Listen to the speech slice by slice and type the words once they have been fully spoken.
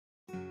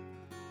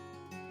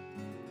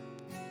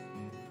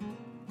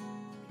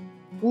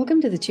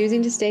Welcome to the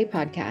Choosing to Stay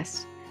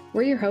podcast.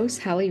 We're your hosts,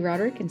 Hallie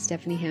Roderick and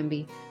Stephanie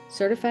Hamby,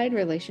 certified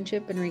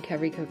relationship and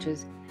recovery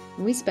coaches,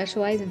 and we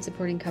specialize in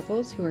supporting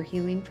couples who are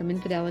healing from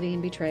infidelity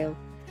and betrayal.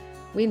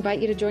 We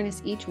invite you to join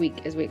us each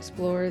week as we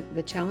explore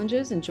the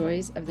challenges and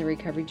joys of the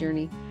recovery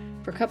journey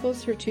for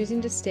couples who are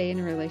choosing to stay in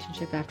a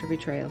relationship after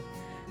betrayal.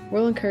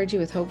 We'll encourage you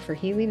with hope for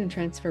healing and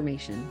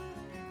transformation.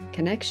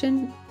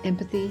 Connection,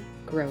 empathy,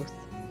 growth.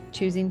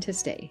 Choosing to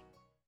stay.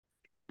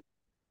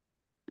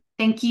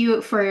 Thank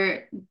you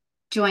for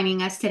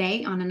joining us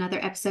today on another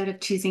episode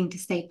of Choosing to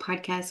Stay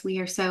podcast. We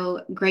are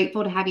so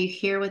grateful to have you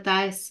here with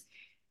us.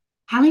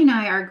 Hallie and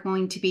I are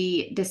going to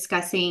be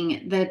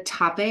discussing the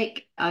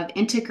topic of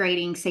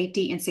integrating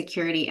safety and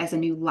security as a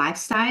new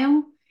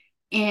lifestyle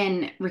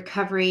in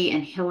recovery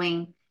and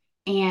healing,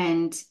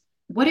 and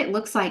what it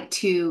looks like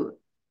to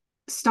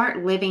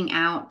start living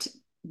out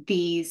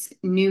these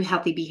new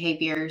healthy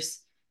behaviors,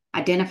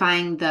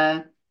 identifying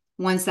the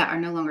ones that are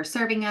no longer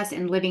serving us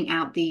and living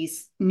out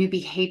these new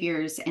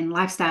behaviors and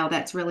lifestyle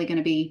that's really going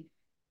to be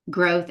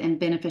growth and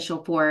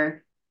beneficial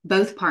for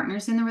both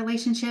partners in the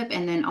relationship,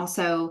 and then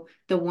also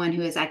the one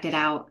who has acted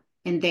out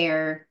in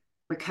their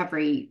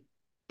recovery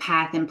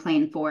path and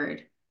plan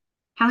forward.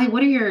 Hallie,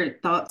 what are your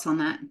thoughts on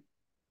that?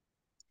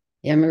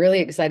 Yeah, I'm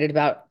really excited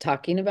about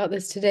talking about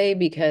this today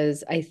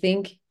because I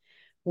think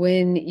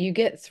when you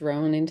get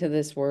thrown into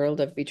this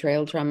world of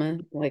betrayal trauma,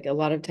 like a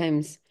lot of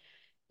times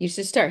you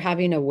should start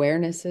having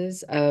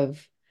awarenesses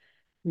of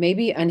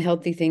maybe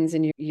unhealthy things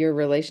in your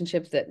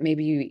relationships that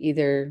maybe you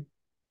either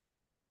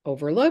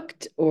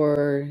overlooked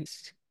or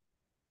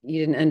you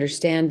didn't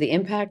understand the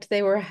impact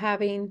they were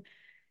having,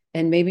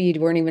 and maybe you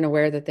weren't even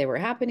aware that they were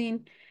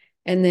happening.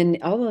 And then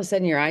all of a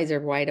sudden your eyes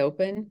are wide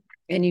open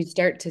and you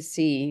start to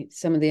see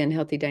some of the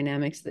unhealthy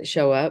dynamics that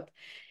show up.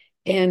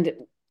 And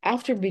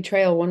after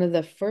betrayal, one of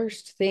the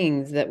first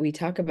things that we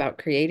talk about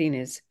creating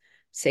is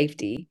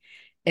safety.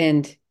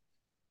 And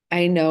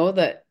I know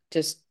that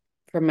just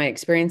from my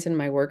experience in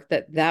my work,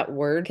 that that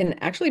word can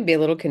actually be a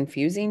little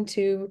confusing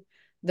to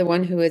the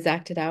one who has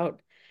acted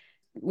out.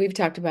 We've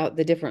talked about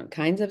the different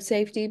kinds of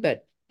safety,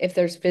 but if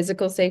there's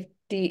physical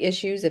safety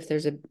issues, if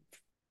there's a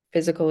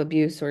physical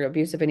abuse or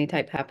abuse of any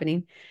type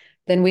happening,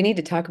 then we need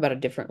to talk about a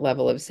different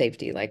level of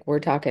safety. Like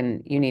we're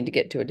talking, you need to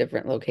get to a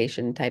different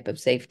location type of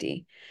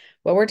safety.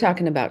 What we're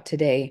talking about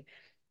today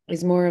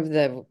is more of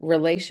the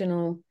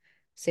relational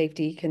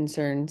safety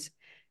concerns,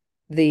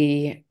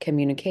 the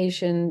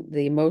communication,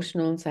 the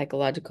emotional and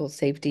psychological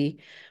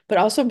safety, but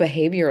also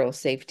behavioral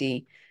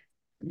safety,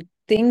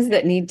 things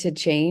that need to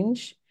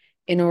change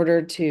in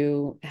order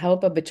to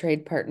help a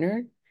betrayed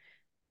partner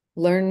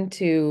learn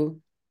to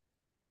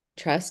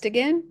trust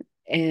again.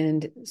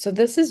 And so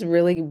this is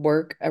really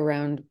work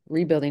around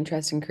rebuilding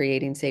trust and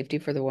creating safety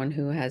for the one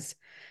who has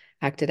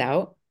acted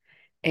out,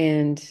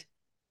 and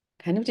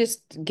kind of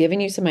just giving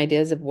you some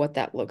ideas of what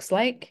that looks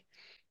like.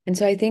 And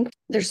so I think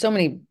there's so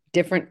many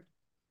different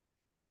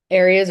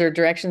areas or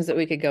directions that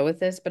we could go with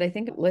this, but I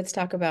think let's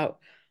talk about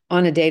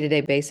on a day-to-day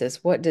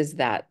basis, what does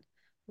that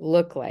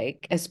look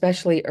like,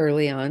 especially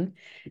early on?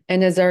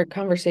 And as our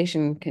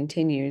conversation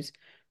continues,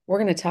 we're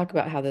going to talk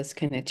about how this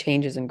kind of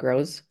changes and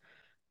grows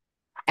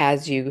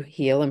as you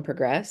heal and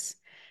progress.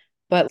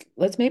 But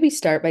let's maybe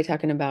start by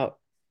talking about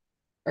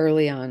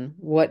early on,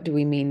 what do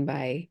we mean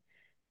by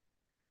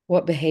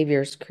what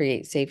behaviors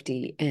create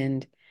safety,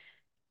 and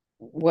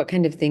what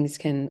kind of things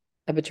can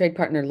a betrayed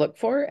partner look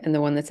for and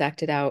the one that's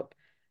acted out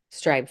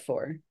strive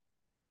for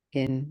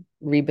in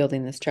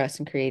rebuilding this trust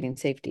and creating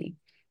safety.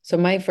 So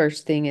my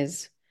first thing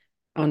is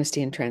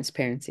honesty and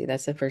transparency.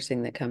 That's the first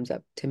thing that comes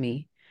up to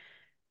me.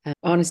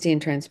 Honesty and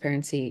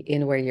transparency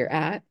in where you're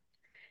at,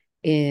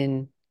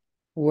 in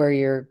where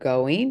you're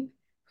going,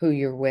 who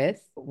you're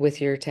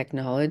with your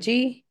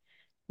technology,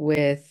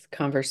 with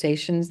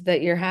conversations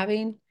that you're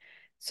having.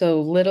 So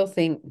little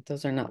thing,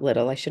 those are not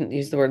little, I shouldn't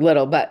use the word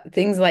little, but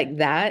things like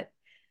that,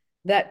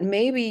 that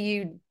maybe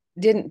you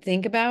didn't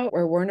think about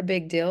or weren't a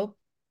big deal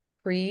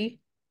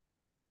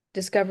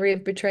pre-discovery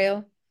of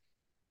betrayal,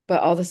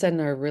 but all of a sudden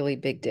are a really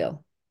big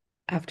deal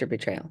after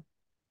betrayal.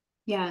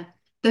 Yeah,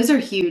 those are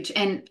huge.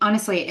 And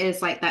honestly, it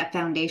is like that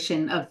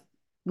foundation of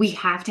we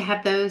have to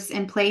have those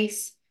in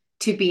place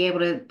to be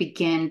able to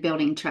begin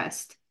building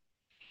trust.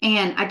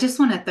 And I just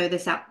want to throw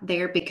this out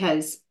there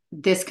because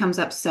this comes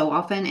up so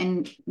often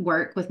in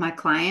work with my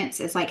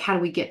clients. Is like, how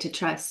do we get to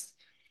trust?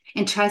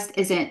 And trust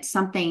isn't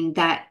something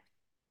that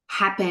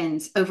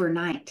happens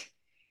overnight.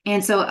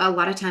 And so a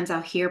lot of times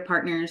I'll hear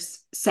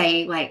partners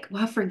say, like,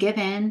 well, I've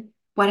forgiven.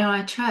 Why don't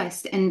I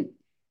trust? And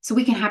so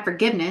we can have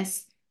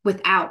forgiveness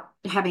without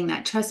having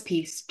that trust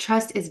piece.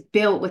 Trust is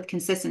built with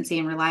consistency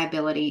and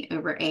reliability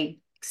over a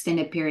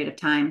extended period of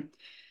time.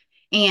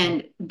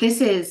 And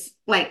this is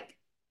like,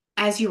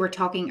 as you were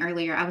talking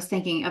earlier, I was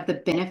thinking of the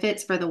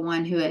benefits for the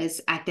one who has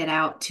acted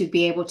out to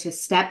be able to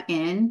step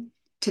in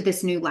to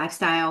this new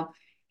lifestyle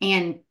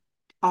and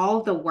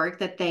all the work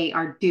that they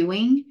are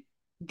doing,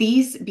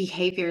 these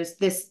behaviors,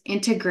 this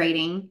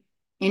integrating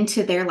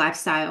into their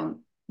lifestyle,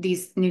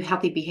 these new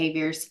healthy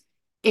behaviors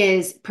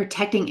is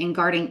protecting and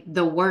guarding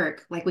the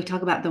work. Like we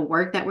talk about the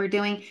work that we're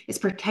doing, is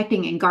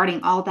protecting and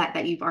guarding all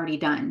that you've already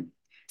done.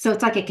 So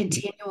it's like a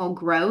continual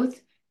growth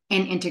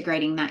and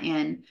integrating that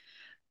in.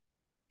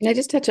 Can I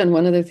just touch on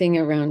one other thing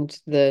around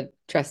the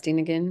trusting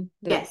again?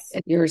 That Yes.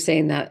 you were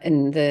saying that,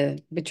 and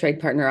the betrayed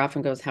partner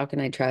often goes, "How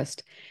can I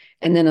trust?"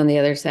 And then on the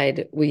other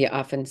side, we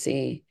often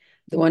see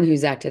the one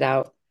who's acted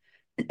out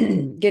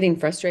getting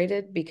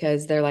frustrated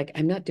because they're like,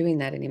 "I'm not doing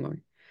that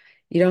anymore.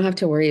 You don't have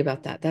to worry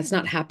about that. That's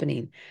not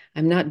happening.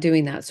 I'm not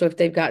doing that." So if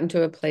they've gotten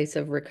to a place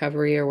of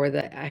recovery or where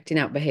the acting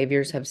out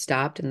behaviors have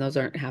stopped and those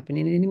aren't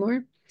happening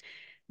anymore,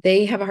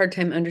 they have a hard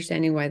time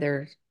understanding why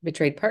their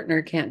betrayed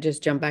partner can't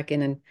just jump back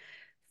in and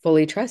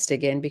fully trust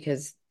again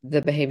because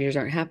the behaviors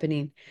aren't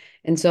happening.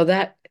 And so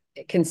that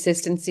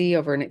consistency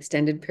over an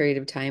extended period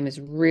of time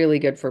is really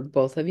good for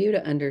both of you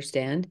to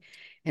understand.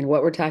 And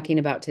what we're talking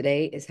about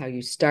today is how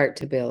you start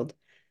to build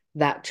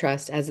that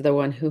trust as the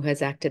one who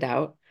has acted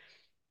out.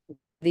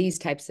 These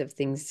types of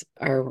things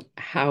are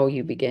how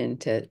you begin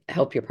to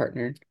help your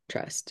partner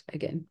trust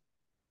again.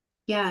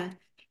 Yeah.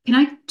 Can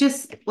I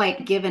just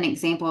like give an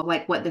example of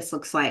like what this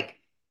looks like?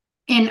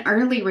 In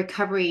early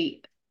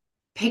recovery,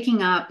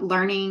 picking up,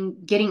 learning,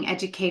 getting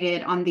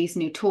educated on these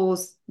new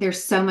tools,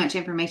 there's so much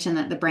information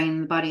that the brain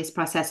and the body is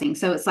processing.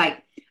 So it's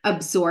like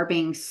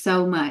absorbing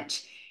so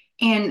much.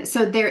 And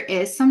so there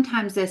is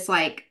sometimes this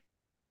like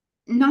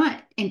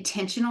not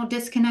intentional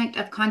disconnect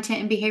of content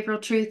and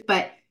behavioral truth,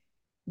 but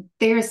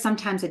there is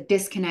sometimes a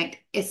disconnect.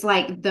 It's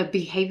like the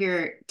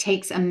behavior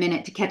takes a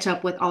minute to catch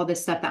up with all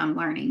this stuff that I'm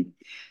learning.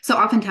 So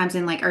oftentimes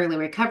in like early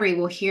recovery,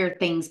 we'll hear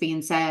things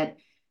being said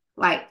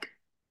like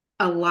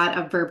a lot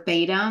of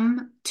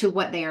verbatim to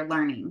what they are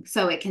learning.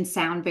 So it can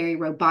sound very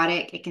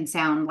robotic. It can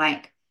sound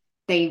like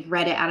they've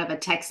read it out of a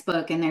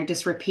textbook and they're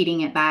just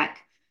repeating it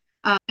back.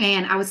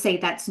 And I would say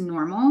that's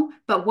normal.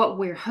 But what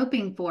we're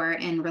hoping for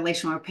in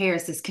relational repair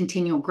is this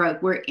continual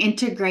growth. We're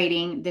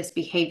integrating this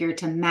behavior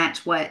to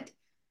match what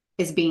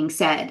is being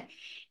said.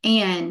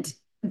 And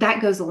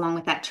that goes along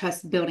with that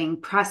trust building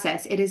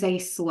process. It is a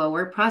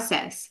slower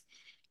process.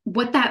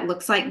 What that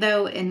looks like,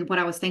 though, and what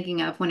I was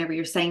thinking of whenever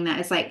you're saying that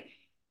is like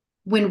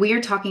when we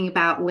are talking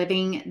about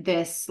living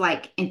this,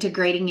 like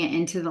integrating it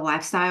into the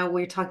lifestyle,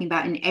 we're talking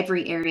about in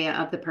every area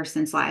of the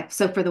person's life.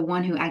 So for the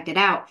one who acted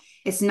out,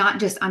 it's not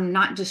just, I'm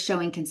not just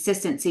showing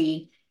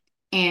consistency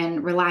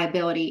and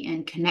reliability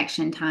and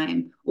connection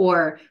time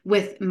or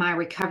with my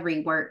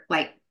recovery work,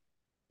 like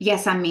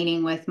yes, I'm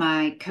meeting with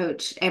my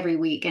coach every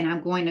week and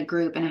I'm going to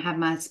group and I have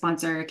my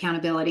sponsor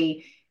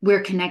accountability.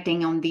 We're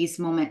connecting on these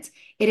moments.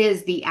 It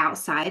is the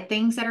outside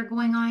things that are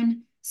going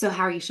on. So,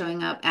 how are you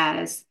showing up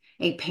as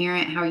a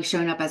parent? How are you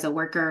showing up as a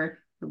worker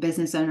or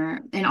business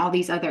owner in all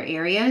these other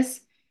areas?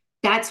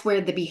 That's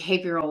where the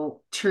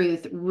behavioral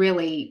truth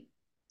really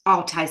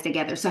all ties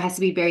together. So, it has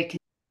to be very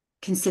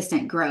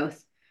consistent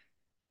growth.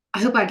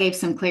 I hope I gave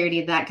some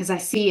clarity to that because I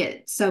see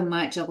it so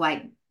much of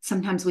like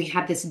sometimes we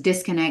have this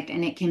disconnect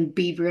and it can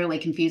be really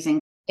confusing.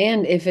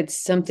 And if it's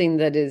something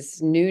that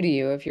is new to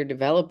you, if you're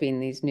developing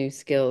these new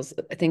skills,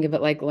 think of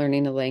it like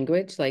learning a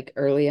language. Like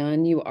early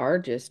on, you are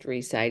just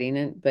reciting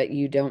it, but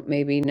you don't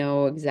maybe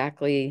know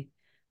exactly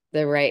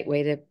the right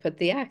way to put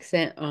the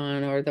accent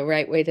on or the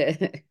right way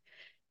to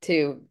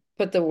to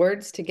put the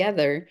words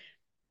together.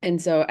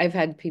 And so I've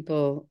had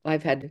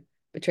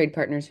betrayed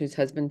partners whose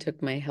husband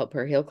took my Help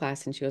Her Heal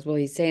class, and she goes, "Well,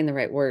 he's saying the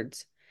right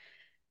words.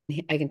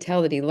 I can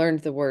tell that he learned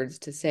the words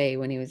to say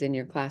when he was in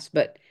your class,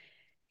 but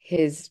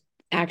his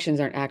actions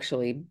aren't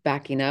actually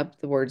backing up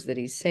the words that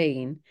he's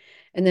saying."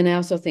 And then I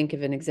also think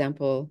of an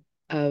example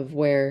of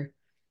where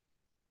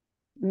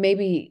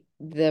maybe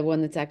the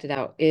one that's acted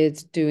out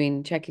is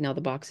checking all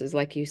the boxes,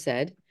 like you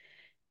said,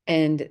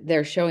 and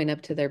they're showing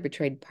up to their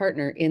betrayed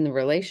partner in the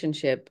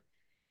relationship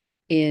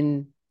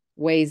in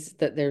ways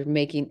that they're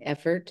making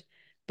effort,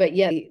 but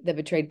yet the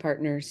betrayed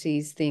partner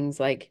sees things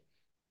like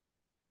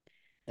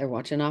they're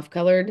watching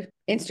off-colored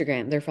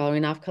Instagram, they're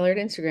following off-colored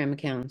Instagram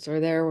accounts, or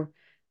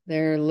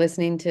they're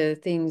listening to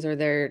things, or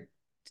they're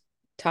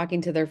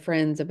talking to their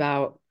friends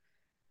about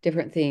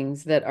different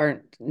things that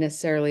aren't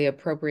necessarily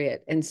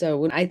appropriate. And so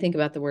when I think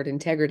about the word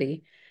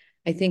integrity,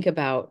 I think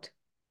about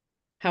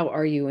how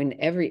are you in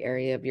every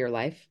area of your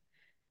life?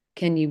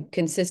 Can you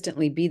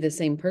consistently be the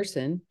same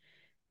person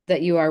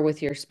that you are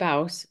with your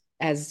spouse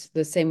as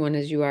the same one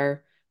as you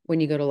are when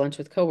you go to lunch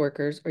with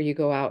coworkers or you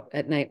go out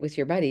at night with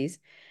your buddies?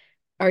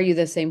 Are you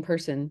the same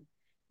person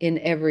in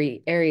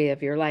every area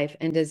of your life?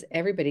 And does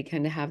everybody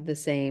kind of have the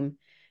same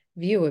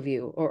view of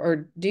you?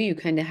 Or do you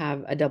kind of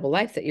have a double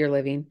life that you're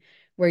living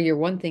where you're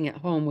one thing at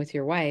home with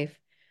your wife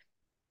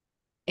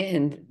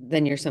and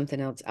then you're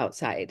something else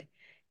outside?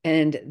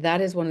 And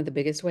that is one of the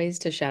biggest ways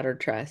to shatter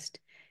trust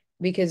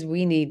because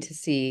we need to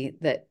see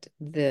that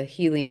the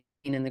healing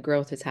and the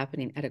growth is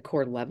happening at a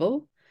core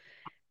level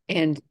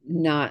and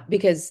not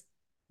because,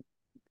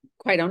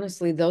 quite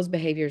honestly, those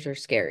behaviors are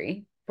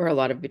scary for a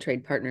lot of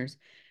betrayed partners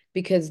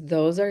because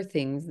those are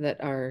things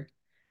that are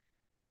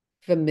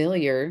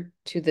familiar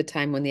to the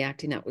time when the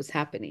acting out was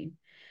happening.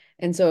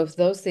 And so if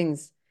those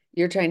things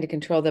you're trying to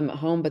control them at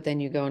home, but then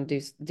you go and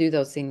do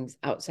those things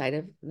outside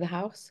of the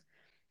house.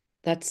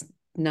 That's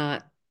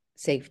not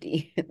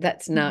safety.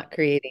 That's not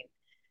creating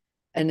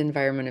an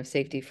environment of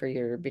safety for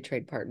your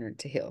betrayed partner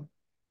to heal.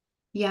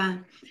 Yeah.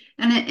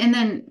 And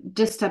then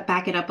just to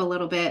back it up a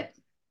little bit,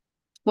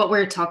 what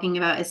we're talking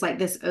about is like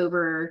this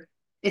over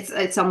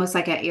it's almost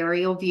like an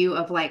aerial view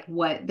of like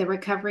what the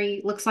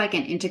recovery looks like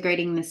and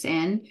integrating this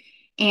in.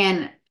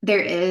 And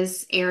there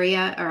is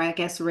area or I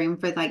guess room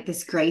for like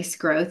this grace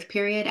growth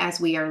period as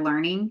we are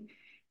learning.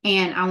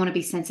 And I want to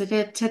be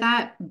sensitive to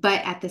that.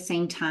 But at the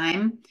same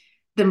time,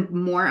 the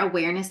more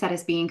awareness that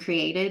is being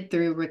created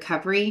through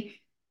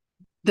recovery,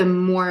 the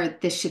more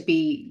this should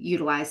be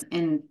utilized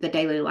in the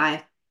daily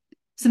life.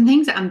 Some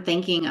things I'm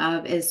thinking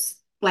of is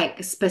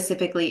like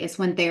specifically is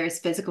when there is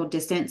physical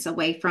distance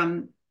away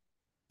from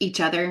each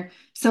other.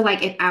 So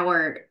like if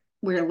our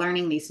we're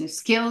learning these new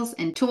skills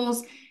and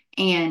tools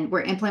and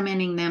we're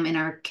implementing them in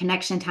our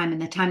connection time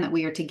and the time that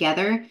we are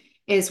together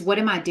is what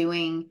am I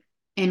doing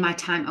in my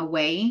time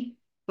away?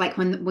 Like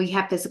when we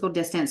have physical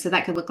distance, so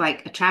that could look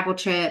like a travel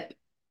trip,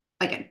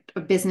 like a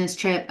business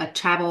trip, a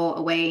travel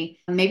away.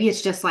 Maybe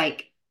it's just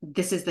like,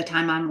 this is the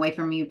time I'm away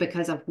from you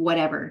because of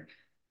whatever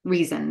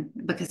reason,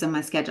 because of my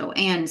schedule.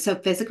 And so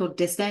physical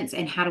distance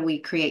and how do we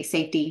create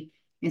safety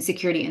and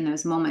security in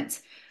those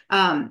moments?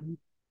 Um,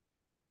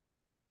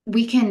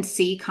 we can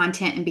see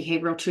content and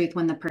behavioral truth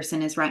when the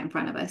person is right in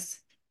front of us.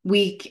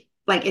 We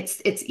like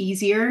it's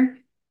easier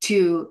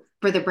to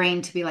for the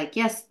brain to be like,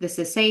 yes, this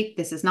is safe,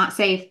 this is not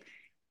safe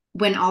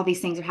when all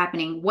these things are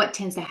happening. What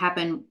tends to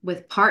happen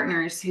with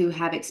partners who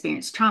have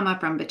experienced trauma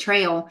from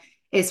betrayal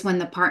is when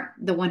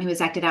the one who has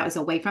acted out is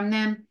away from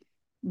them,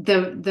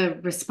 the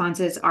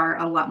responses are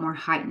a lot more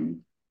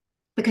heightened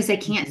because they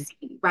can't Mhm.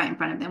 see right in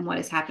front of them what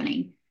is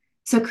happening.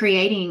 So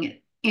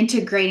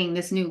integrating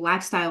this new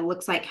lifestyle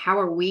looks like how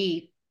are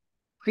we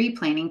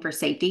pre-planning for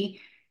safety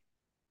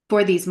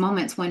for these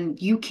moments when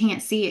you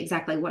can't see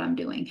exactly what I'm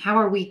doing? How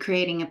are we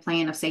creating a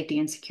plan of safety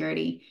and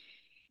security?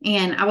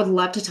 And I would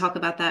love to talk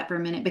about that for a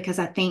minute because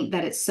I think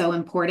that it's so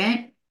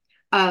important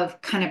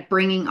of kind of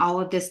bringing all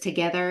of this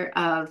together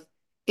of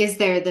is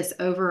there this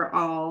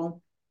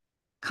overall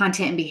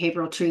content and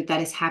behavioral truth that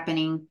is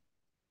happening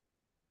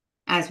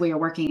as we are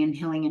working in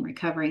healing and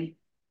recovery?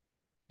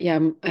 Yeah,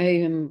 I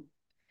am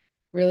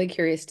really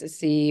curious to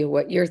see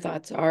what your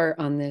thoughts are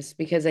on this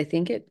because I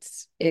think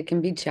it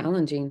can be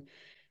challenging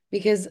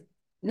because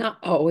not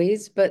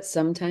always, but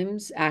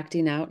sometimes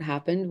acting out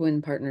happened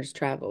when partners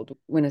traveled,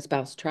 when a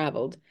spouse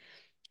traveled,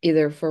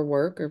 either for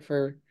work or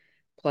for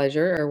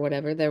pleasure or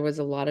whatever. There was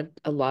a lot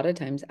of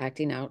times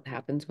acting out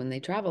happens when they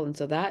travel. And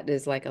so that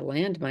is like a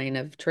landmine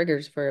of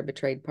triggers for a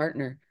betrayed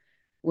partner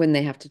when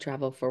they have to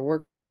travel for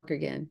work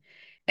again.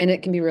 And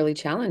it can be really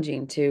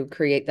challenging to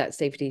create that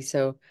safety.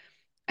 So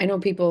I know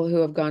people who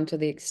have gone to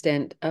the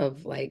extent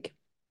of like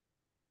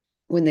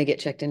when they get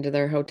checked into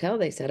their hotel,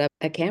 they set up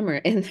a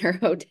camera in their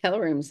hotel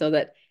room so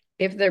that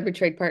if their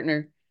betrayed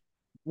partner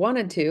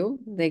wanted to,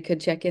 they could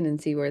check in and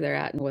see where they're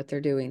at and what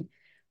they're doing.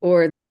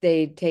 Or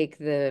they take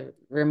the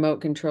remote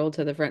control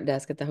to the front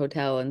desk at the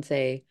hotel and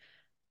say,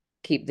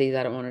 keep these,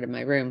 I don't want it in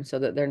my room, so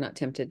that they're not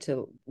tempted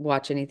to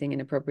watch anything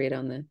inappropriate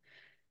on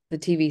the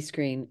TV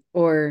screen.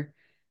 Or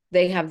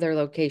they have their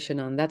location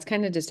on. That's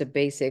kind of just a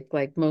basic,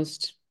 like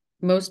most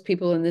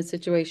people in this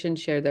situation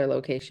share their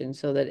location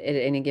so that at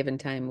any given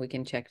time we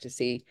can check to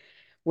see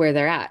where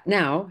they're at.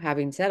 Now,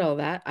 having said all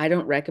that, I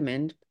don't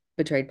recommend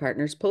betrayed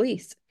partners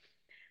police.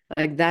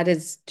 Like that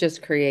is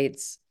just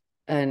creates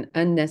an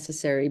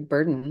unnecessary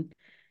burden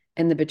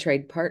in the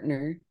betrayed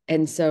partner.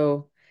 And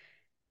so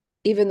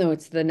even though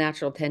it's the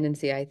natural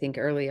tendency, I think,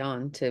 early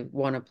on to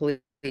want to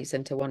police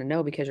and to want to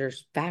know because you're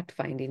fact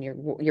finding,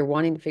 you're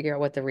wanting to figure out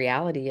what the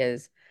reality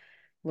is,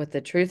 what the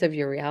truth of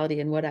your reality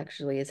and what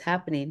actually is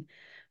happening.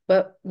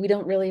 But we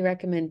don't really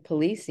recommend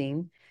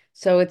policing.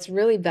 So it's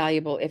really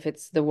valuable if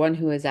it's the one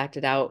who has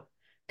acted out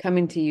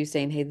coming to you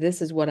saying, hey,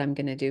 this is what I'm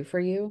going to do for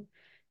you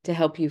to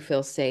help you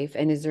feel safe.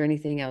 And is there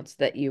anything else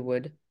that you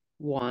would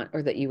want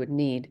or that you would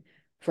need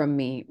from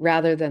me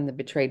rather than the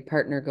betrayed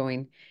partner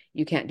going,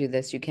 you can't do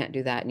this, you can't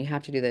do that, and you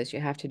have to do this, you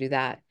have to do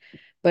that.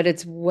 But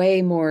it's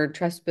way more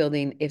trust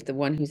building if the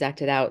one who's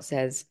acted out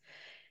says,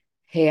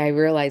 hey, I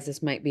realize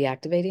this might be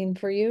activating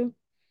for you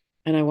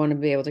and I want to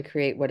be able to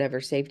create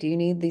whatever safety you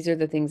need. These are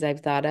the things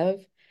I've thought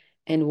of.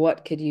 And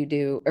what could you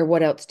do, or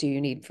what else do you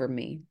need from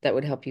me that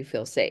would help you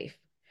feel safe?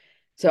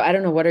 So I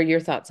don't know. What are your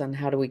thoughts on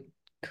how do we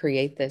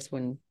create this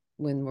when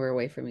we're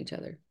away from each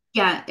other?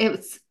 Yeah,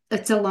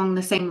 it's along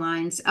the same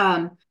lines.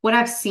 What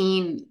I've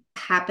seen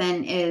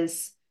happen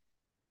is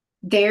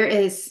there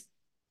is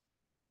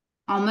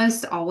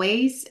almost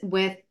always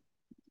with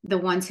the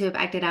ones who have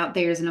acted out,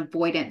 there's an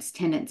avoidance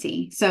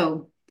tendency.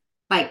 So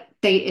like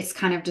it's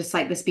kind of just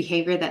like this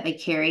behavior that they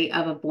carry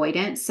of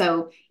avoidance.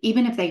 So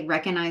even if they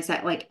recognize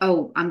that like,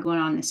 oh, I'm going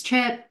on this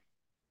trip,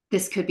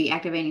 this could be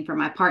activating for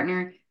my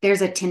partner,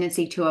 there's a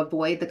tendency to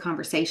avoid the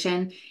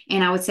conversation.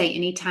 And I would say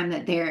anytime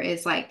that there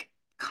is like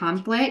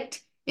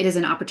conflict, it is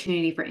an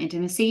opportunity for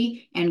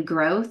intimacy and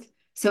growth.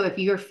 So if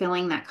you're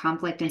feeling that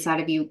conflict inside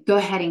of you, go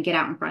ahead and get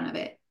out in front of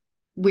it.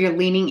 We're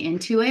leaning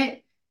into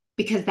it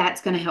because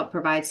that's going to help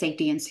provide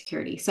safety and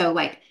security. So,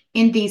 like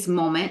in these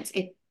moments,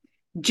 if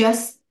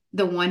just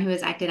the one who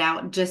has acted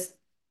out, just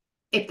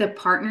if the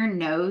partner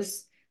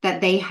knows that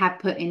they have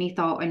put any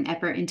thought and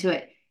effort into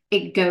it,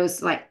 it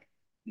goes like,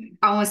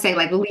 I want to say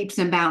like leaps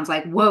and bounds,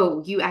 like,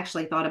 whoa, you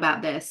actually thought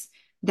about this.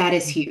 That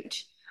is Mhm.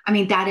 huge. I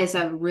mean, that is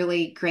a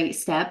really great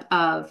step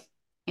of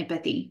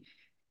empathy.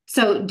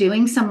 So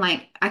doing some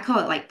like, I call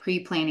it like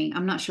pre-planning.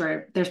 I'm not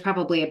sure. There's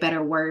probably a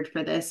better word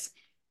for this,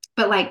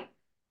 but like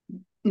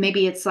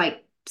maybe it's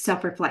like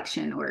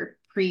self-reflection or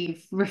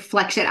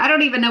pre-reflection. I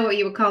don't even know what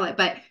you would call it,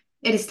 but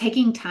it is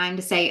taking time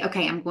to say,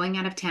 okay, I'm going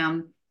out of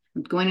town.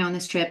 I'm going on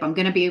this trip. I'm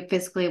going to be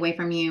physically away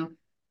from you.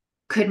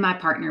 Could my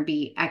partner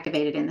be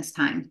activated in this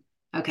time?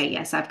 Okay,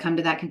 yes, I've come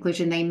to that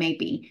conclusion. They may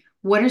be.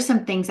 What are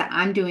some things that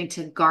I'm doing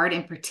to guard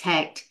and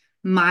protect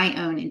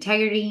my own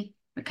integrity,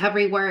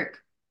 recovery work,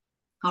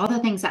 all the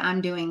things that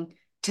I'm doing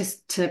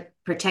to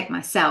protect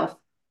myself?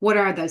 What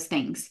are those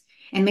things?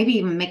 And maybe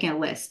even making a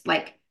list.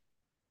 Like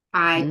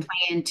I Mhm.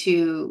 plan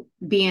to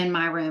be in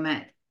my room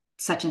at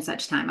such and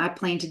such time. I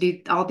plan to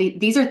do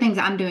these are things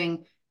I'm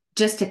doing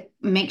just to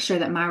make sure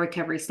that my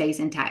recovery stays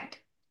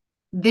intact.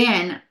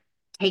 Then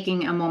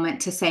taking a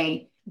moment to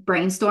say,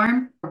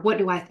 brainstorm, what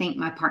do I think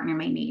my partner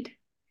may need?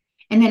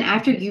 And then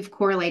after you've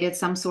correlated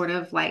some sort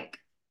of like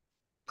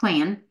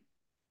plan,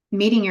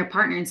 meeting your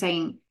partner and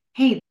saying,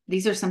 hey,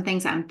 these are some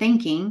things I'm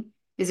thinking.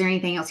 Is there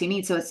anything else you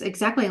need? So it's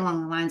exactly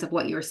along the lines of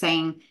what you were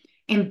saying.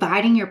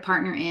 Inviting your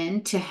partner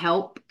in to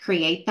help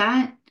create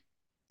that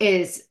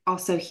is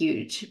also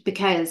huge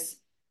because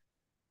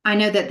I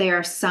know that there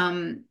are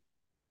some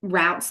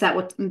routes that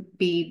would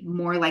be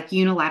more like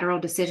unilateral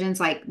decisions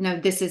like, no,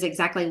 this is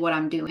exactly what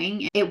I'm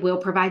doing. It will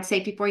provide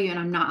safety for you, and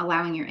I'm not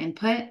allowing your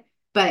input.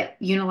 But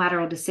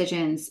unilateral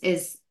decisions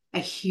is a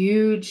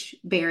huge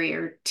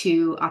barrier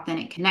to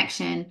authentic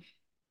connection,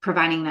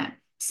 providing that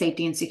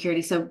safety and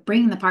security. So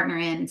bringing the partner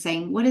in and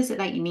saying, what is it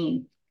that you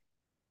need?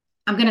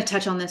 I'm going to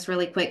touch on this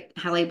really quick,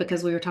 Hallie,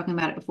 because we were talking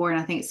about it before, and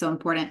I think it's so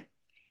important.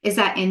 Is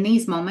that in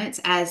these moments,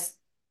 as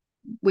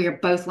we are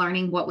both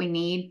learning what we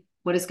need,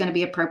 what is going to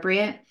be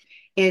appropriate,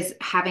 is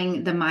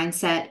having the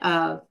mindset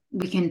of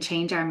we can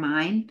change our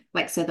mind.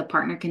 Like, so the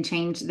partner can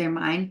change their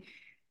mind.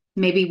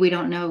 Maybe we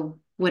don't know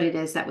what it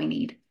is that we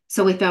need.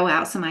 So we throw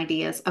out some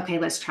ideas. Okay,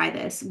 let's try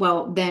this.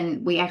 Well,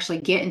 then we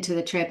actually get into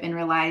the trip and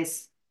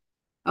realize,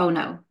 oh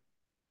no,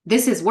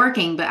 this is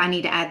working, but I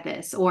need to add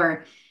this.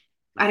 Or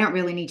I don't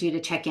really need you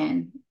to check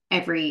in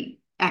after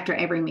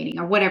every meeting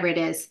or whatever it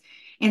is.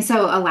 And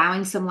so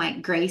allowing some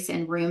like grace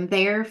and room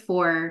there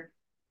for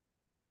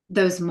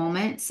those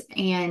moments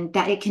and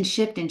that it can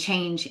shift and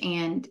change,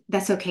 and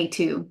that's okay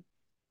too.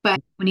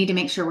 But we need to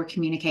make sure we're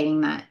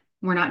communicating that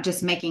we're not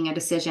just making a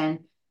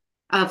decision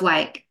of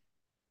like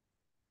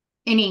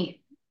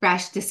any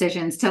rash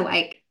decisions to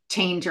like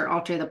change or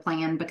alter the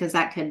plan because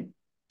that could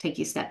take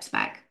you steps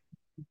back.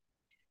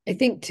 I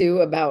think too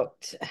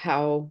about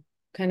how,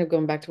 kind of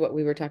going back to what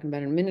we were talking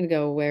about a minute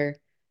ago, where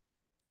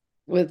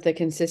with the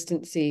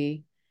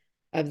consistency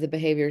of the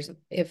behaviors,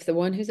 if the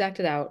one who's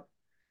acted out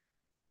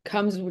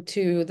comes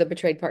to the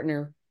betrayed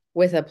partner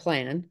with a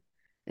plan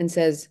and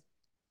says,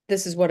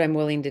 this is what I'm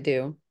willing to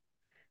do,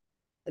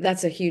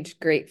 that's a huge,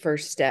 great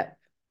first step.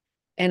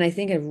 And I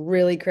think a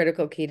really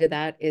critical key to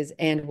that is,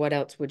 and what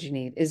else would you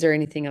need? Is there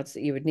anything else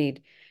that you would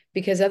need?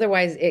 Because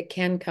otherwise it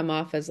can come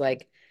off as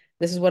like,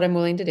 this is what I'm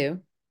willing to do.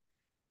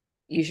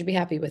 You should be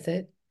happy with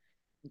it.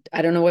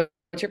 I don't know what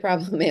your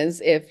problem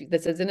is if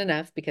this isn't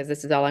enough because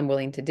this is all I'm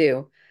willing to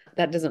do.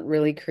 That doesn't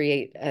really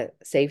create a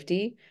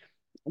safety,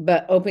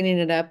 but opening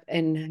it up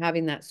and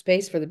having that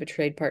space for the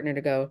betrayed partner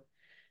to go,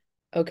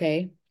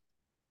 okay,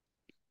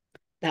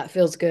 that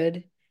feels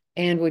good.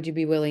 And would you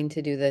be willing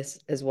to do this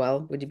as well?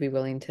 Would you be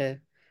willing to,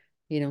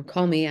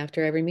 call me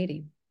after every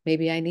meeting?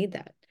 Maybe I need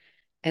that.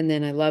 And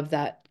then I love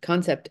that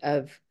concept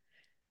of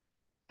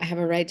I have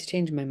a right to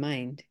change my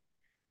mind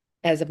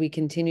as we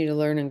continue to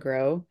learn and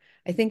grow.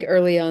 I think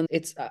early on,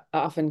 it's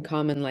often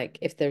common, like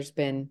if there's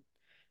been,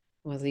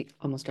 well,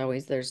 almost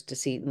always there's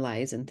deceit and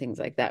lies and things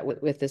like that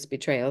with this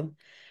betrayal.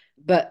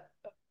 But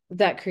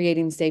that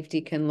creating safety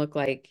can look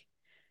like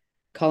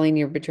calling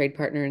your betrayed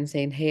partner and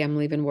saying, hey, I'm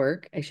leaving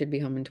work. I should be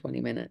home in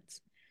 20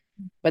 minutes.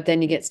 But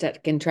then you get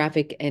stuck in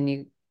traffic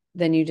and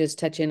then you just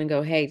touch in and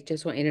go, hey,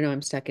 just want you to know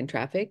I'm stuck in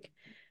traffic,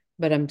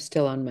 but I'm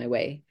still on my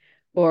way.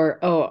 Or,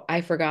 oh, I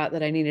forgot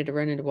that I needed to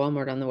run into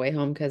Walmart on the way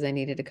home because I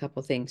needed a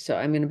couple things. So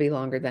I'm going to be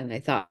longer than I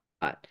thought.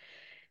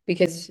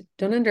 Because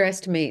don't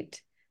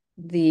underestimate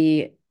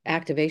the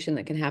activation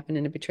that can happen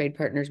in a betrayed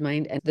partner's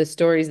mind and the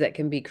stories that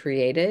can be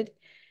created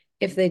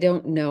if they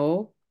don't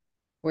know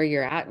where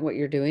you're at and what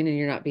you're doing and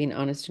you're not being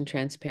honest and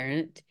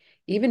transparent,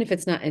 even if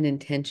it's not an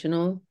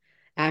intentional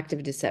act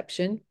of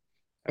deception.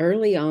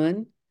 Early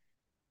on,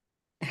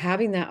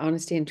 having that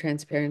honesty and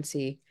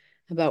transparency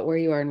about where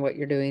you are and what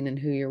you're doing and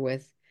who you're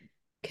with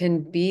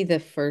can be the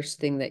first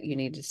thing that you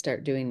need to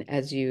start doing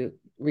as you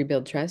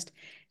rebuild trust.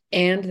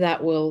 And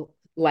that will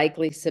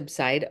likely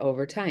subside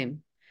over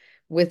time.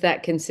 with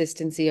that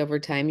consistency over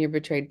time, your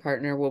betrayed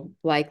partner will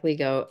likely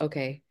go,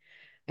 okay,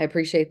 I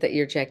appreciate that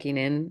you're checking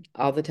in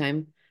all the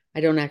time. I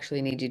don't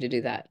actually need you to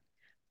do that.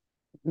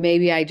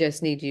 Maybe I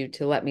just need you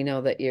to let me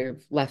know that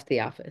you've left the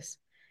office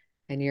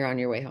and you're on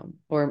your way home.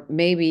 Or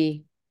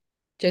maybe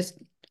just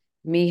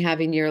me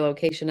having your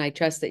location, I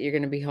trust that you're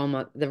going to be home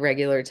at the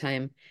regular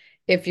time.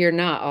 If you're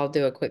not, I'll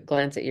do a quick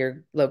glance at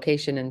your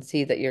location and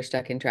see that you're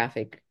stuck in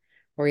traffic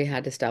or you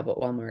had to stop at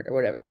Walmart or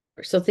whatever.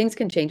 So things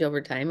can change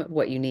over time of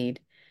what you need.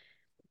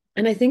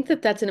 And I think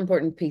that that's an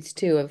important piece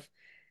too of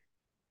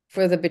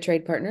for the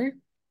betrayed partner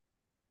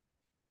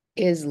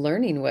is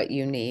learning what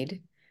you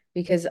need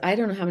because I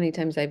don't know how many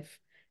times I've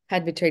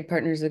had betrayed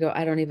partners that go,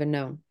 I don't even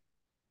know.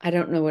 I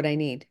don't know what I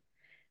need.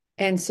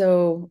 And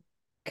so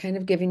kind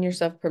of giving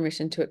yourself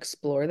permission to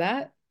explore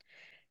that.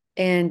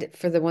 And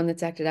for the one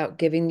that's acted out,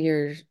 giving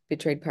your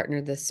betrayed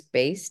partner the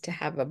space to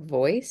have a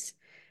voice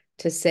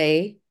to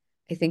say,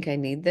 I think I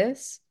need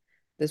this.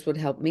 This would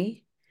help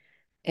me.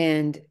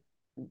 And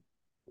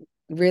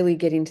really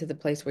getting to the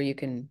place where you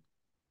can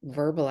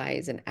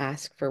verbalize and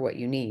ask for what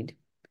you need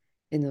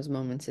in those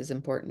moments is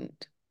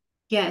important.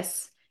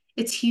 Yes,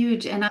 it's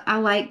huge. And I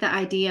like the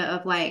idea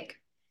of like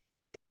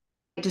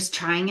just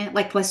trying it.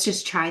 Like, let's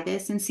just try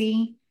this and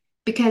see.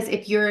 Because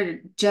if you're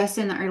just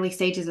in the early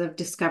stages of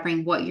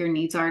discovering what your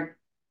needs are,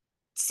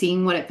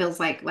 seeing what it feels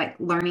like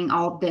learning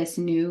all this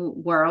new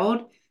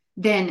world,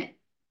 then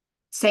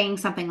saying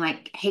something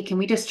like, hey, can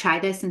we just try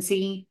this and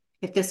see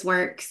if this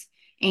works?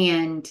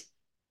 And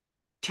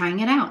trying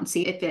it out and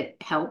see if it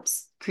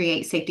helps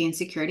create safety and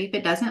security. If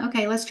it doesn't,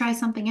 okay, let's try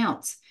something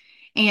else.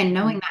 And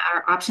knowing Mhm. that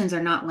our options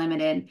are not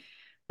limited.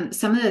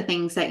 Some of the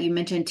things that you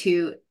mentioned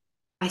too,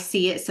 I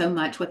see it so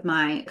much with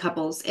my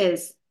couples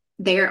is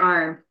there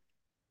are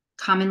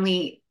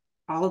commonly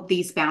all of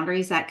these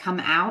boundaries that come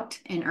out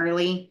in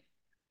early,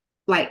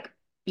 like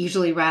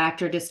usually right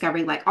after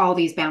discovery, like all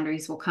these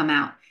boundaries will come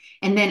out.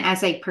 And then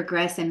as they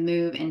progress and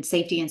move and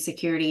safety and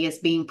security is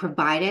being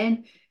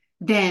provided,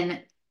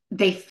 then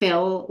they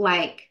feel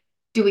like,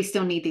 do we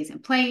still need these in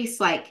place?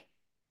 Like,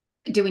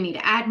 do we need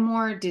to add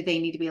more? Do they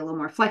need to be a little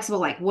more flexible?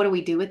 Like, what do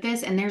we do with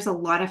this? And there's a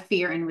lot of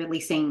fear in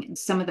releasing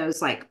some of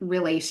those like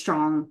really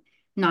strong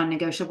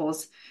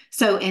non-negotiables.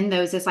 So in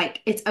those, it's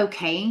like it's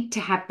okay to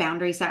have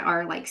boundaries that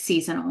are like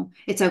seasonal.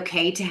 It's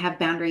okay to have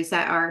boundaries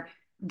that are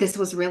this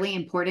was really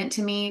important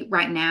to me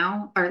right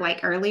now or like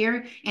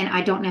earlier, and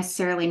I don't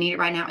necessarily need it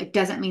right now. It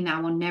doesn't mean that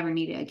I will never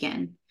need it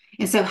again.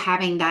 And so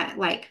having that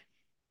like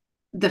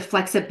the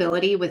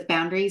flexibility with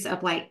boundaries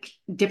of like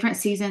different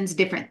seasons,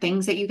 different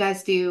things that you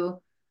guys do,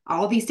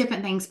 all these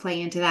different things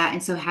play into that.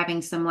 And so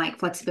having some like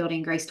flexibility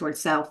and grace towards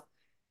self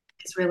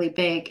is really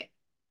big.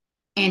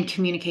 And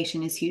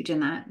communication is huge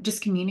in that.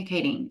 Just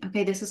communicating,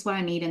 okay, this is what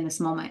I need in this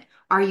moment.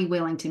 Are you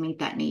willing to meet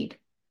that need?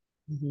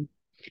 Mhm.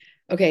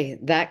 Okay,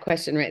 that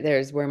question right there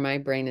is where my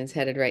brain is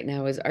headed right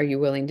now is are you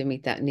willing to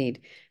meet that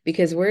need?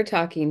 Because we're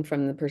talking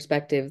from the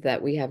perspective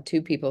that we have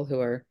two people who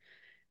are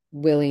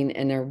willing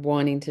and are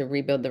wanting to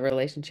rebuild the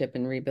relationship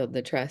and rebuild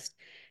the trust.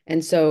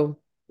 And so,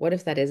 what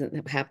if that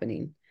isn't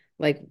happening?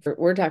 Like,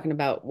 we're talking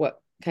about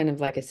what kind of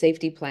like a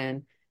safety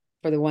plan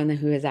for the one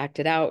who has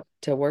acted out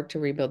to work to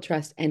rebuild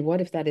trust. And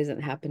what if that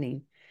isn't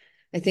happening?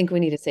 I think we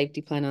need a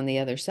safety plan on the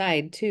other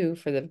side too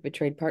for the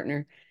betrayed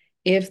partner.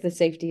 If the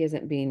safety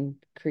isn't being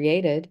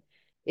created,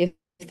 if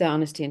the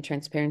honesty and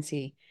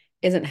transparency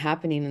isn't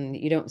happening and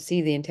you don't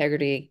see the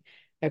integrity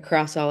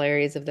across all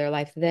areas of their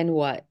life, then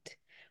what?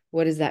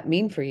 What does that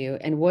mean for you?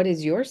 And what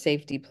is your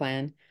safety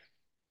plan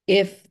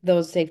if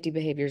those safety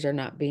behaviors are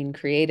not being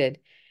created?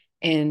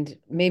 And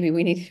maybe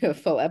we need to do a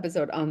full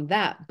episode on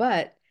that,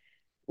 but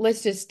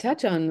let's just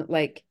touch on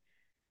like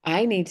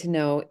I need to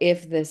know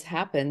if this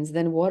happens,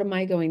 then what am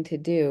I going to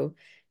do?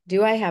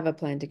 Do I have a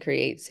plan to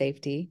create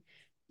safety?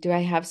 Do I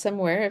have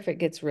somewhere if it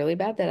gets really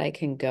bad that I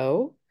can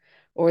go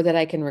or that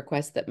I can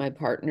request that my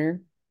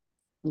partner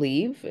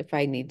leave if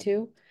I need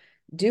to?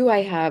 Do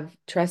I have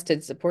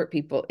trusted support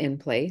people in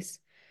place?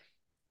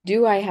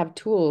 Do I have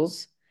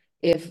tools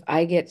if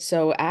I get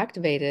so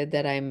activated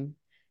that I'm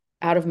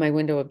out of my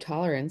window of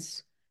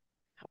tolerance?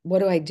 What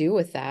do I do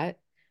with that?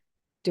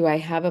 Do I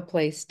have a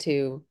place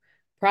to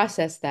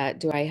process that?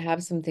 Do I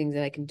have some things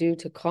that I can do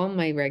to calm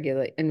my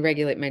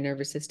regulate my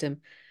nervous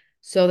system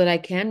so that I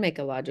can make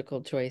a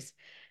logical choice?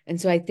 And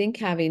so I think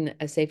having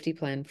a safety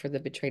plan for the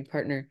betrayed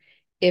partner,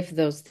 if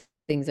those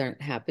things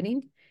aren't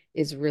happening,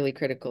 is really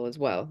critical as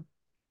well.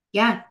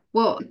 Yeah.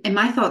 Well, and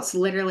my thoughts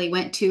literally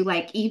went to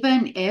like,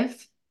 even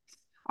if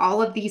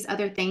all of these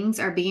other things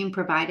are being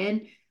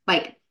provided,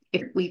 like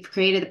if we've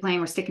created the plan,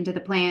 we're sticking to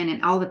the plan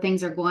and all the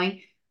things are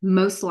going,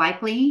 most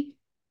likely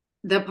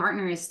the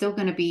partner is still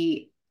going to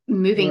be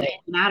moving in Right.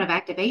 and out of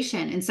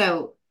activation. And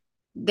so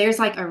there's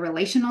like a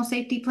relational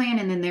safety plan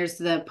and then there's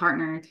the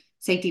partner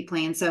safety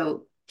plan.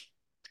 So,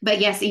 but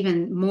yes,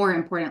 even more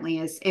importantly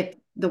is if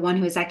the one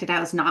who has acted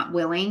out is not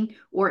willing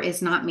or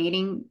is not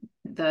meeting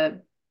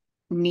the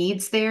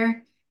needs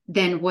there,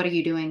 then what are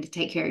you doing to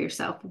take care of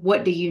yourself?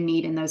 What do you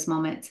need in those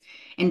moments?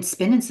 And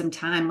spending some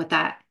time with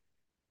that.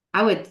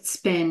 I would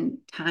spend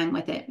time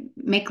with it,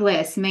 make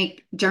lists,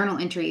 make journal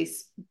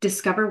entries,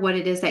 discover what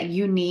it is that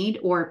you need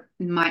or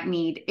might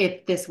need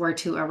if this were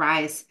to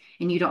arise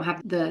and you don't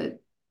have the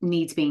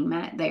needs being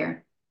met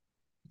there.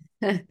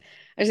 I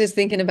was just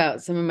thinking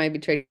about some of my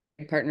betrayed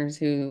partners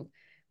who,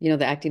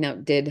 the acting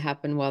out did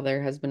happen while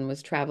their husband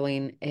was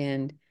traveling,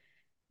 and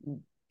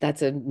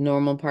that's a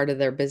normal part of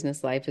their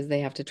business life is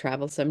they have to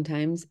travel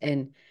sometimes,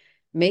 and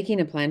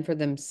making a plan for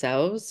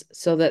themselves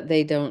so that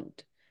they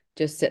don't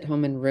just sit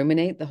home and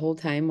ruminate the whole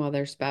time while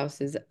their spouse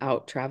is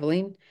out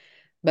traveling,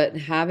 but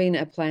having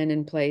a plan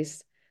in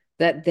place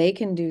that they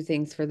can do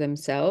things for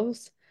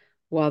themselves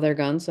while they're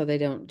gone so they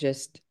don't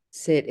just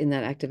sit in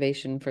that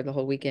activation for the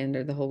whole weekend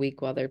or the whole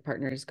week while their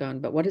partner is gone.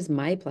 But what is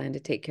my plan to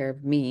take care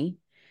of me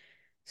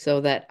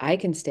so that I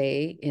can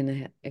stay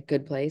in a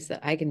good place,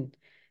 that I can,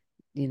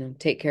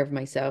 take care of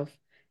myself?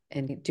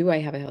 And do I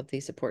have a healthy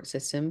support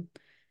system?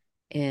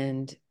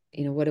 And,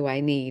 what do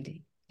I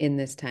need in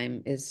this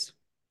time is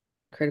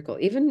critical.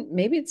 Even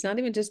maybe it's not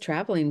even just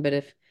traveling, but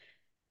if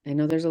I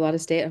know there's a lot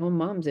of stay-at-home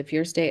moms, if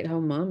you're a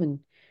stay-at-home mom and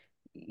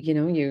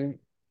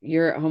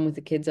you're at home with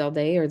the kids all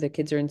day or the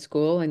kids are in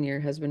school and your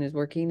husband is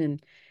working,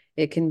 and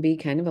it can be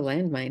kind of a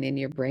landmine in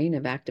your brain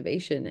of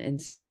activation.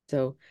 And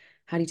so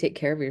how do you take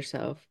care of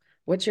yourself?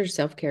 What's your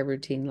self-care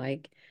routine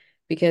like?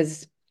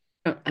 Because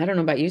I don't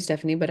know about you,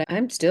 Stephanie, but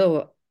I'm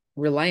still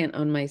reliant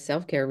on my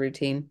self-care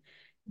routine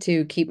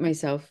to keep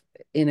myself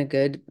in a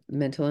good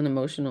mental and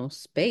emotional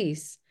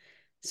space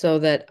so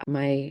that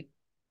my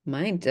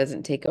mind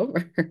doesn't take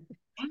over.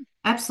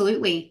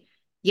 Absolutely.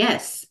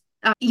 Yes.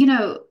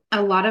 A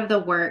lot of the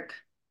work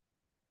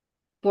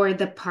for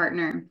the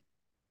partner,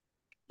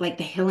 like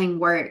the healing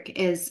work,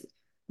 is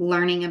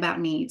learning about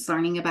needs,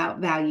 learning about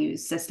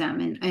values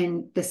system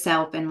and the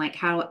self and like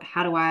how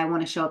do I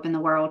want to show up in the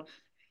world.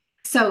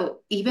 So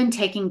even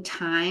taking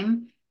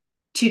time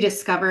to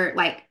discover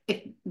like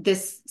if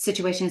this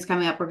situation is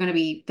coming up, we're going to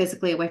be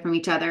physically away from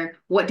each other.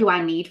 What do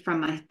I need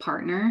from my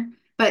partner?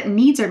 But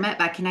needs are met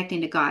by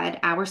connecting to God,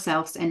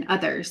 ourselves, and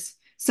others.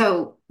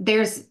 So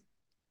there's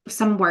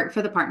some work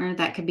for the partner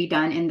that could be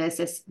done in this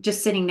is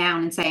just sitting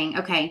down and saying,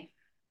 okay,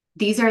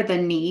 these are the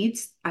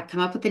needs. I come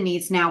up with the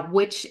needs. Now,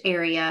 which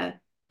area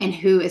and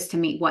who is to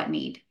meet what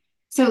need?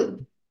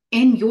 So,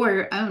 in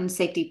your own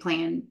safety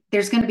plan,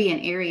 there's going to be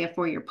an area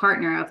for your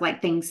partner of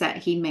like things that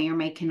he may or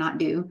may cannot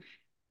do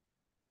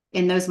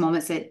in those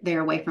moments that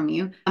they're away from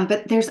you.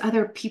 But there's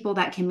other people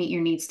that can meet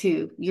your needs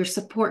too. Your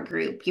support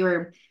group,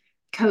 your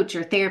coach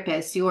or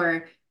therapist,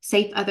 your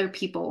safe other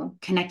people,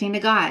 connecting to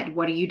God.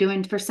 What are you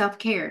doing for self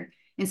care?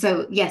 And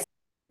so, yes,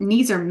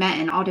 needs are met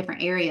in all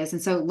different areas.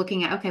 And so,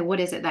 looking at, okay, what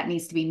is it that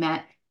needs to be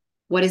met?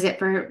 What is it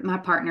for my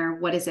partner?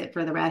 What is it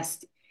for the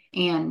rest?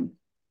 And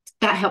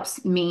that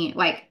helps me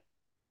like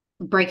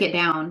break it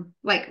down.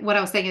 Like what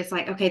I was saying is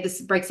like, okay,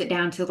 this breaks it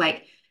down to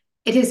like,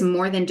 it is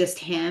more than just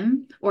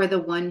him or the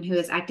one who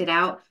has acted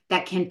out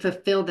that can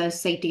fulfill those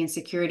safety and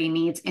security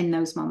needs in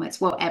those moments.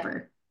 Well,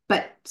 ever,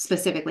 but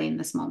specifically in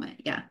this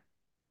moment. Yeah.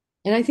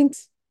 And I think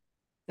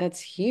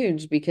that's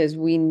huge because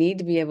we need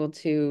to be able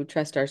to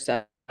trust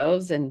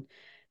ourselves and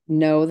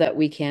know that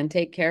we can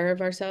take care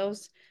of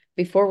ourselves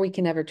before we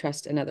can ever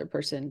trust another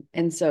person.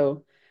 And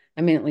so,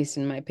 I mean, at least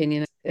in my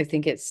opinion, I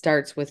think it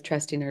starts with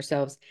trusting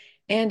ourselves.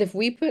 And if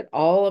we put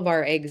all of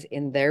our eggs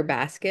in their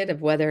basket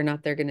of whether or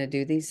not they're going to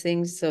do these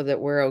things so that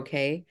we're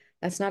okay,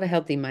 that's not a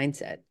healthy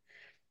mindset.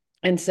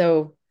 And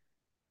so,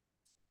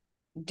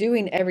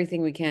 doing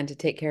everything we can to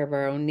take care of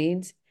our own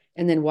needs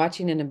and then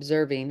watching and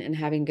observing and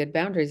having good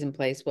boundaries in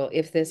place. Well,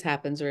 if this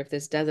happens or if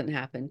this doesn't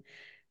happen,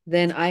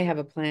 then I have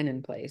a plan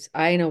in place.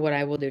 I know what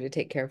I will do to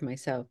take care of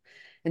myself.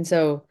 And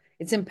so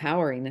it's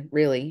empowering,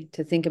 really,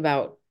 to think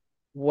about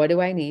what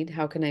do I need?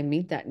 How can I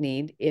meet that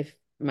need if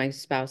my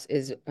spouse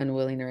is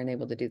unwilling or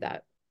unable to do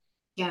that?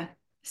 Yeah.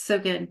 So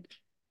good.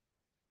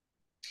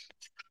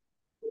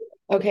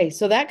 Okay,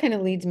 so that kind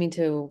of leads me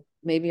to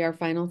maybe our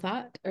final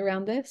thought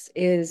around this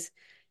is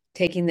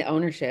taking the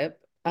ownership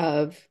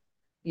of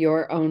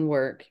your own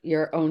work,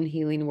 your own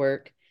healing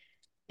work,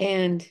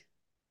 and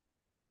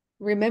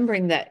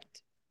remembering that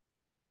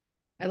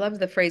I love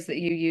the phrase that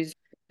you used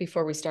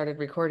before we started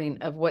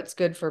recording of what's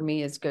good for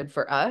me is good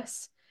for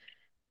us,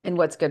 and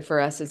what's good for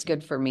us is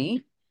good for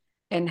me.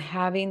 And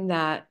having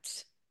that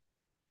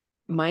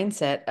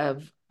mindset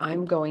of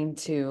I'm going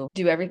to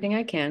do everything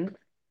I can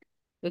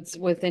that's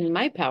within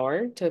my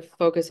power to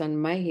focus on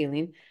my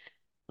healing.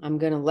 I'm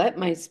going to let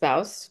my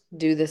spouse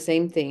do the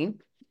same thing.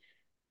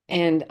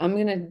 And I'm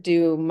going to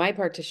do my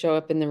part to show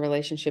up in the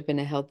relationship in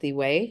a healthy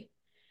way.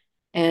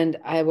 And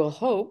I will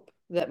hope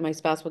that my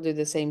spouse will do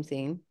the same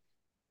thing,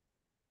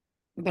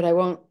 but I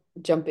won't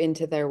jump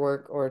into their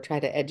work or try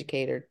to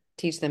educate or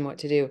teach them what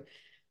to do.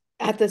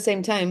 At the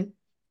same time,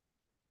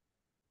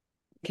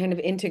 kind of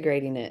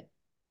integrating it.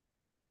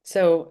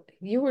 So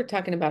you were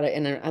talking about it,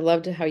 and I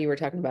loved how you were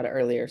talking about it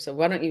earlier. So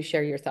why don't you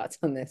share your thoughts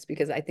on this?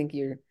 Because I think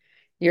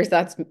your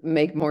thoughts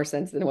make more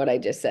sense than what I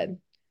just said.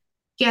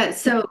 Yeah.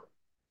 So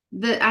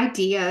the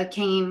idea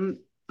came,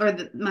 or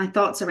my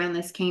thoughts around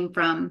this came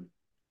from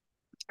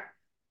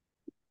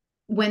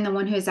when the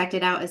one who is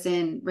acted out is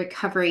in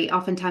recovery,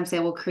 oftentimes they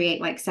will create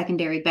like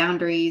secondary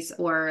boundaries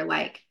or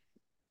like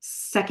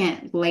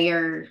second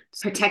layer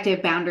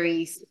protective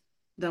boundaries,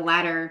 the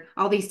ladder,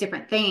 all these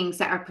different things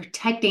that are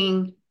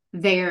protecting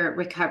their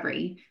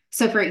recovery.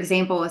 So, for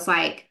example, it's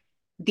like,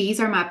 these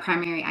are my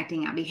primary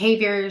acting out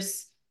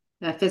behaviors,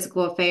 the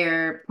physical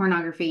affair,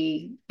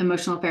 pornography,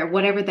 emotional affair,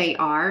 whatever they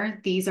are,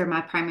 these are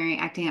my primary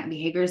acting out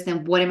behaviors.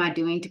 Then what am I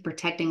doing to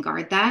protect and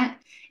guard that?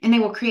 And they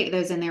will create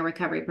those in their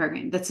recovery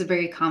program. That's a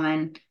very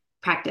common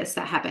practice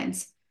that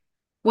happens.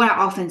 What I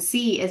often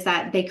see is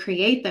that they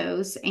create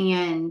those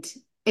and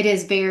it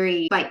is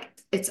very like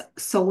it's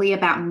solely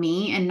about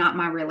me and not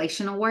my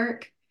relational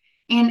work.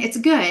 And it's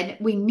good.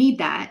 We need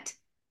that.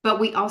 But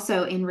we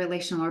also, in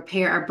relational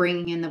repair, are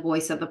bringing in the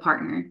voice of the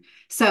partner.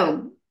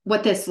 So,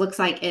 what this looks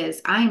like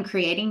is I am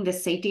creating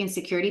this safety and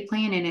security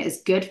plan, and it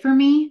is good for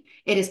me.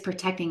 It is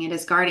protecting, it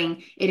is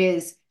guarding, it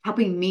is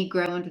helping me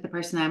grow into the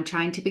person that I'm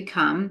trying to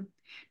become.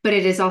 But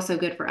it is also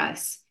good for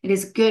us. It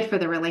is good for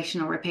the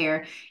relational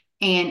repair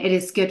and it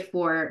is good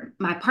for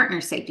my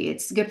partner's safety.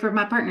 It's good for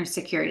my partner's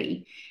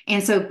security.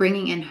 And so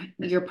bringing in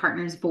your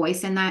partner's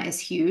voice in that is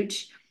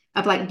huge.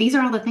 Of like, these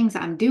are all the things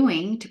that I'm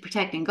doing to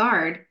protect and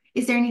guard.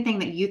 Is there anything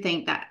that you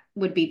think that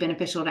would be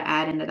beneficial to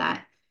add into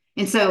that?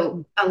 And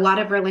so a lot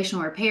of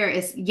relational repair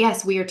is,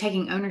 yes, we are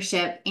taking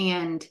ownership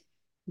and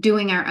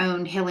doing our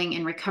own healing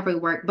and recovery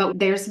work, but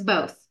there's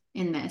both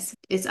in this.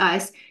 It's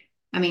us.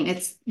 I mean,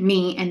 it's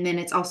me, and then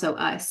it's also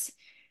us.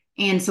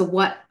 And so,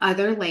 what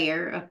other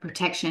layer of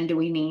protection do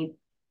we need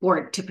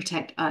for to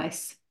protect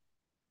us?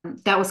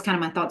 That was kind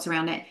of my thoughts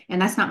around it.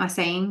 And that's not my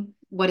saying.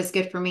 What is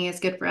good for me is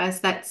good for us.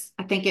 That's,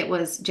 I think it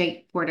was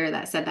Jake Porter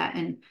that said that.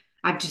 And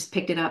I've just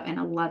picked it up and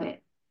I love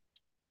it.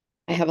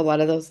 I have a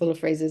lot of those little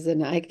phrases,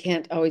 and I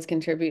can't always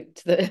contribute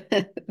to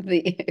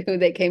the who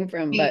they came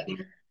from, but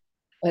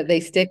they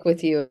stick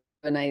with you.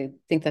 And I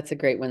think that's a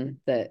great one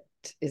that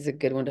is a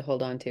good one to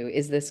hold on to.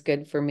 Is this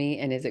good for me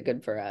and is it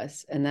good for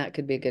us? And that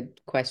could be a good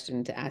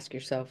question to ask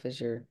yourself as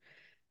you're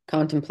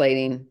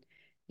contemplating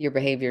your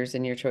behaviors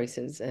and your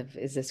choices of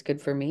is this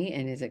good for me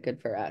and is it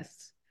good for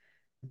us?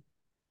 Yeah.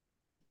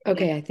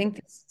 Okay, I think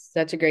this is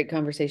such a great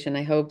conversation.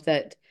 I hope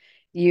that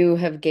you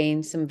have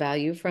gained some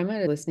value from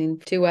it listening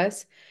to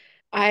us.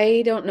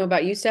 I don't know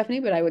about you, Stephanie,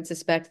 but I would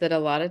suspect that a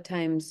lot of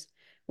times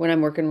when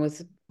I'm working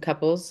with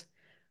couples,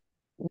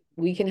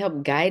 we can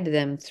help guide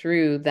them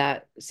through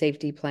that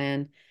safety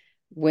plan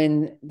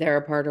when they're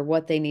apart or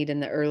what they need in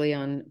the early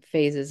on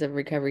phases of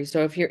recovery.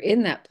 So if you're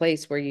in that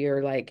place where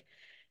you're like,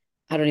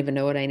 I don't even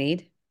know what I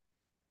need,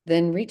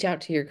 then reach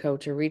out to your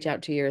coach or reach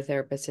out to your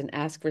therapist and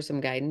ask for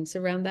some guidance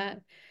around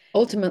that.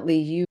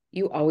 Ultimately,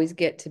 you always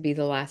get to be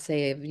the last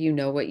say of you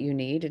know what you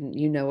need and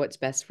you know what's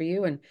best for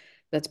you. And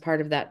that's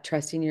part of that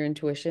trusting your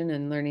intuition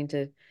and learning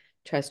to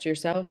trust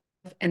yourself.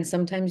 And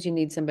sometimes you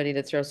need somebody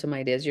to throw some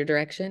ideas your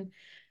direction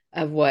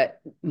of what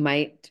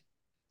might,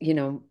 you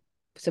know,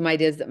 some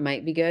ideas that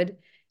might be good.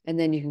 And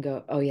then you can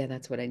go, oh, yeah,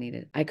 that's what I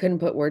needed. I couldn't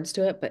put words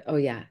to it, but oh,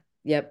 yeah,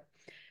 yep.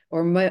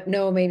 Or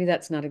no, maybe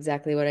that's not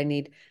exactly what I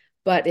need,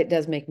 but it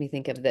does make me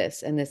think of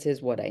this, and this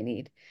is what I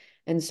need.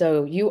 And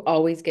so you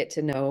always get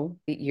to know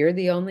you're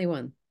the only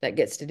one that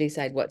gets to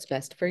decide what's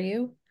best for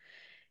you.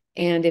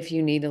 And if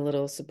you need a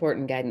little support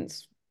and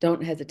guidance,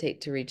 don't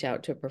hesitate to reach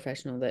out to a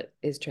professional that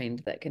is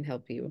trained that can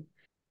help you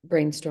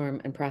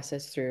brainstorm and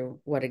process through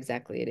what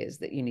exactly it is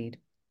that you need.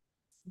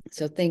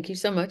 So thank you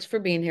so much for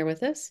being here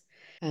with us.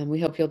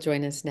 We hope you'll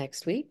join us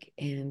next week,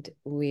 and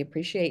we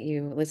appreciate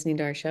you listening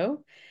to our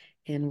show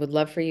and would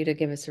love for you to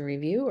give us a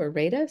review or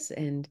rate us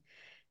and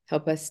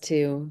help us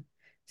to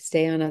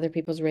stay on other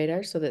people's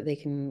radar so that they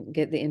can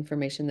get the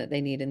information that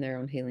they need in their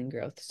own healing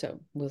growth.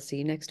 So we'll see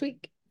you next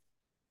week.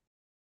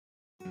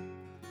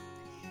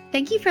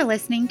 Thank you for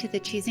listening to the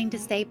Choosing to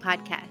Stay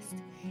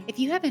podcast. If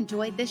you have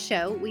enjoyed this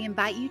show, we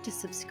invite you to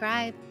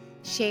subscribe,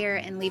 share,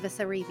 and leave us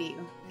a review.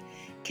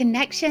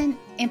 Connection,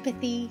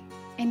 empathy,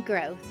 and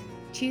growth.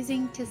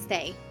 Choosing to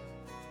stay.